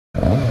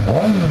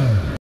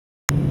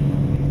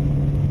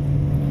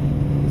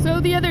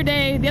the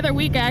other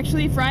week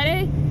actually,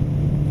 Friday,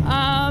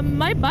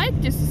 my bike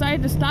just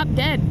decided to stop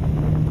dead.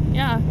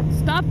 Yeah,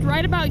 stopped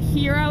right about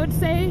here, I would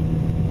say,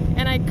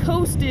 and I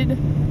coasted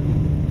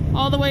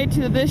all the way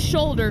to this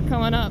shoulder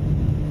coming up.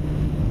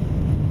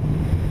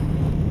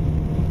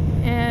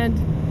 And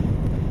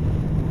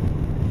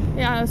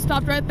yeah, I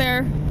stopped right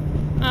there.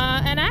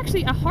 And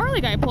actually a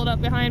Harley guy pulled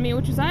up behind me,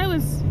 which is I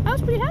was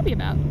pretty happy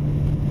about.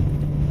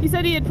 He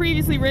said he had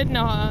previously ridden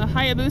a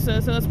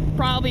Hayabusa, so it's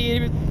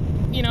probably,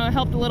 you know,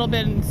 helped a little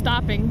bit in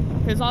stopping,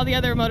 because all the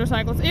other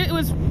motorcycles, it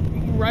was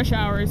rush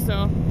hours,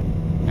 so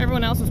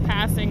everyone else was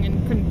passing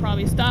and couldn't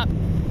probably stop.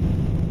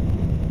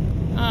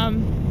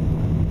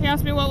 He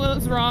asked me what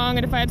was wrong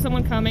and if I had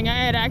someone coming.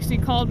 I had actually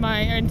called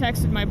and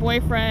texted my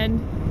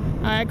boyfriend.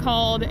 I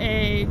called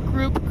a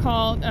group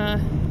called a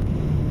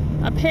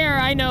pair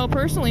I know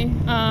personally.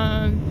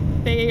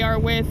 They are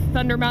with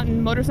Thunder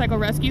Mountain Motorcycle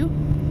Rescue,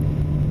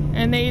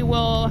 and they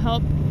will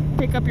help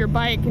pick up your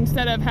bike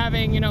instead of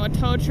having, you know, a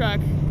tow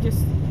truck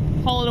just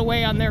haul it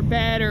away on their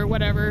bed or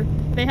whatever.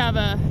 They have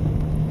a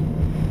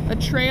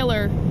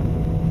trailer.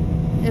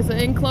 It's an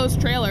enclosed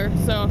trailer,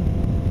 so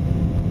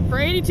for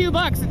 82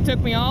 bucks it took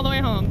me all the way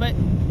home. But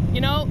you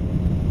know,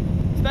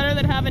 it's better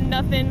than having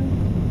nothing.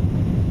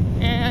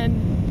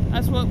 And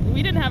that's what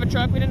we didn't have, a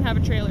truck, we didn't have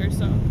a trailer,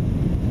 so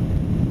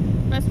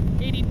best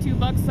 82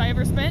 bucks I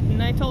ever spent.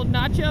 And I told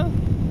Nacho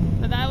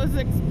that was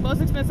the most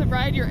expensive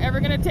ride you're ever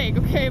gonna take,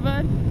 okay,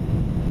 bud?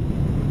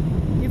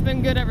 He's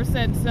been good ever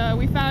since.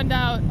 We found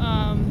out,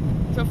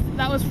 so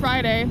that was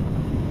Friday.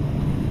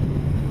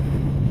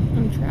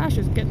 And trash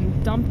is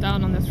getting dumped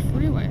down on this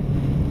freeway.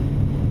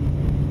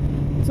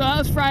 So that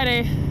was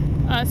Friday.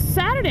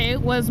 Saturday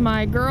was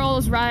my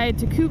girls' ride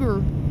to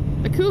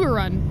the Cougar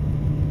Run.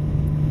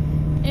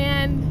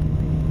 And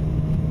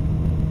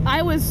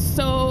I was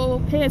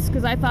so pissed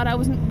because I thought I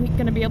wasn't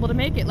going to be able to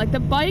make it. Like, the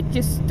bike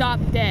just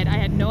stopped dead. I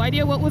had no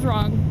idea what was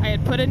wrong. I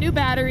had put a new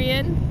battery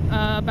in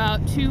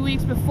about 2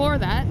 weeks before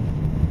that,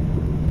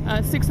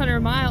 600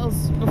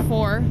 miles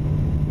before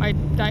my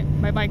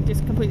bike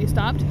just completely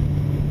stopped.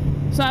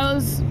 So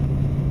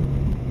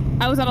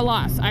I was at a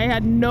loss. I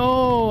had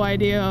no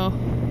idea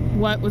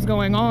what was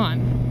going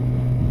on.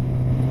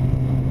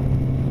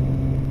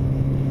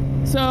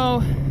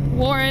 So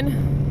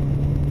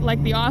Warren,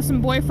 like the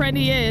awesome boyfriend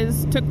he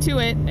is, took to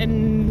it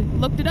and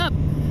looked it up.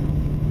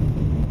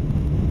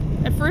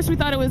 At first we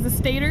thought it was the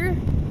stator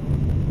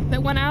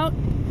that went out,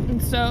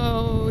 and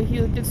so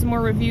he did some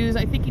more reviews.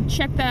 I think he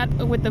checked that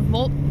with the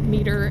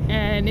voltmeter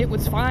and it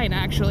was fine,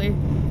 actually.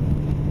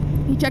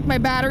 He checked my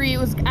battery, it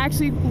was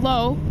actually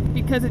low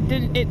because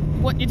it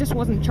just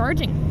wasn't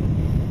charging.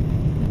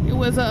 It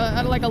was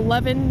at like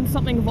 11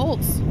 something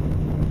volts.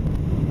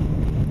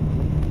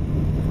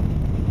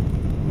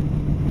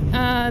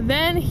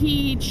 Then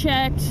he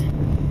checked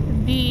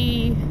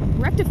the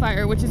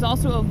rectifier, which is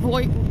also a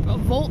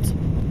volt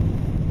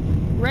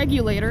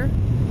regulator.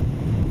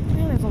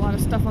 Man, there's a lot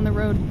of stuff on the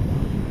road.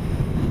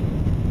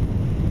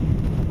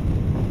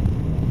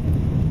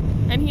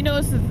 And he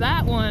noticed that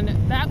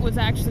that was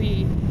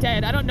actually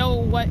dead. I don't know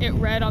what it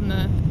read on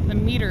the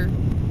meter,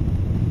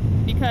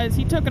 because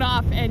he took it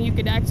off and you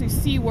could actually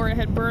see where it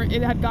had burned.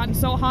 It had gotten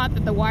so hot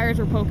that the wires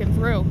were poking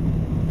through.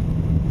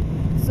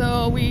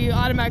 So we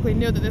automatically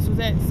knew that this was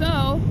it.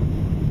 So,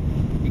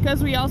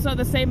 because we also have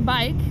the same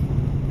bike,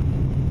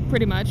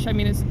 pretty much, I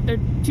mean, they're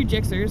two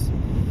Gixxers.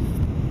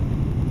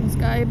 This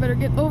guy better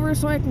get over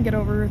so I can get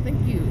over.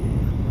 Thank you.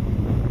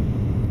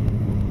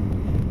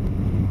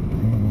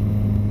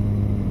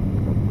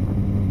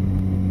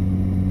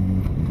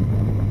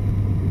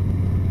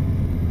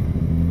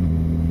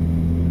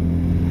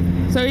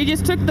 So he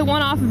just took the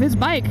one off of his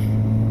bike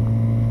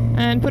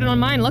and put it on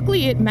mine.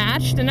 Luckily it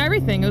matched and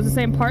everything. It was the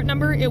same part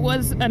number. It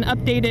was an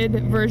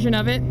updated version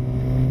of it.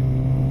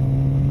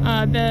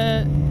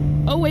 The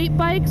 08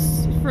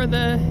 bikes for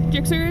the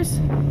Gixxers,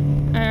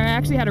 I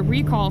actually had a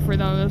recall for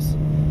those.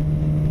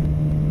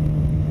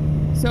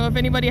 So if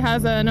anybody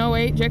has an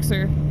 08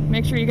 Gixxer,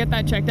 make sure you get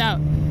that checked out.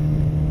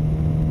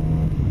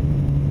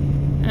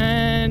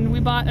 And we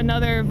bought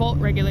another volt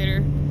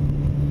regulator.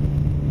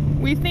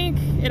 We think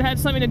it had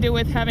something to do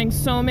with having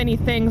so many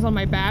things on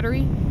my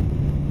battery.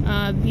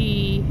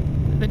 The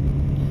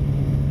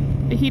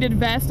heated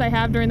vest I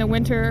have during the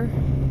winter,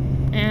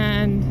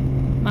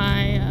 and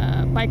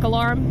my bike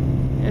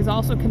alarm is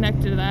also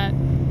connected to that.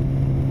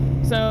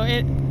 So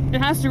it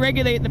has to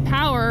regulate the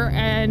power,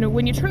 and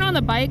when you turn on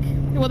the bike,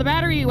 well, the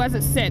battery as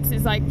it sits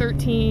is like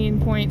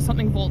 13 point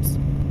something volts.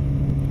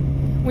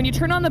 When you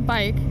turn on the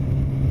bike,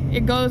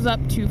 it goes up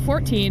to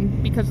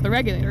 14 because of the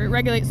regulator. It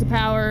regulates the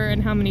power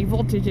and how many how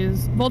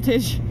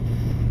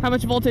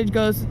much voltage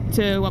goes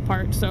to what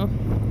part. So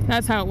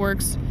that's how it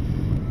works.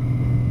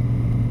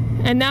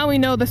 And now we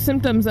know the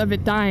symptoms of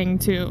it dying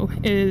too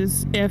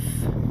is if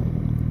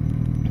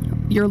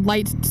your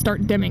lights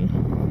start dimming.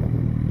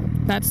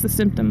 That's the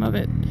symptom of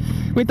it.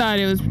 We thought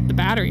it was the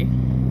battery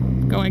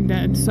going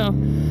dead. So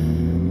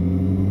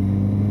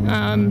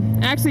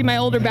actually my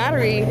older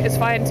battery is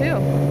fine too.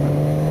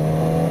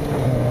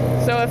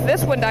 So So if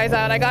this one dies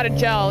out, I got a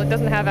gel. It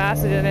doesn't have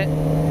acid in it.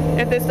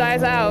 If this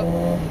dies out,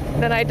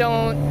 then I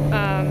don't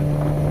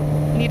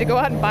need to go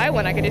out and buy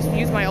one. I could just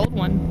use my old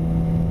one.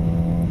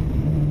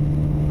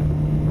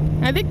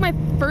 I think my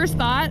first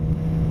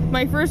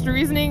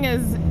reasoning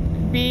as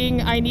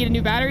being I need a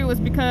new battery was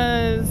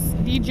because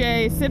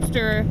DJ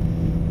Sipster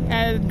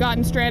had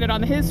gotten stranded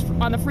on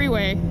the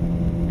freeway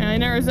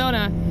in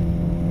Arizona,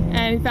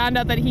 and he found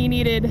out that he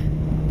needed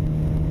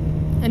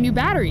a new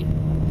battery.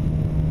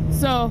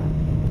 So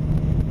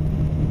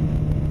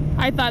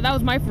I thought that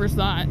was my first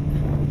thought.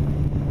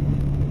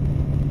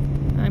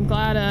 I'm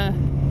glad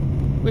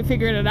we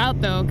figured it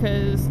out though,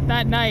 because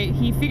that night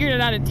he figured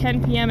it out at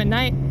 10 p.m. at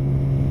night,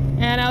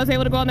 and I was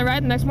able to go on the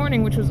ride the next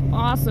morning, which was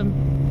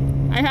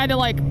awesome. I had to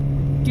like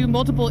do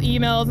multiple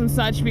emails and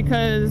such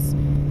because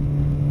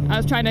I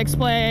was trying to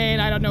explain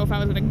I don't know if I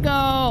was gonna go,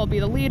 I'll be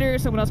the leader,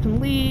 someone else can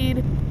lead,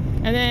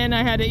 and then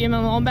I had to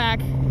email them all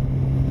back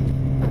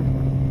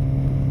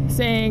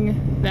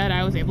saying that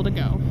I was able to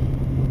go.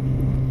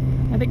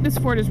 I think this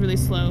Ford is really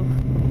slow.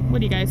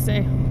 What do you guys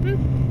say?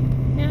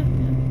 Yeah.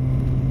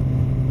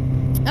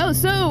 Oh,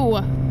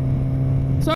 so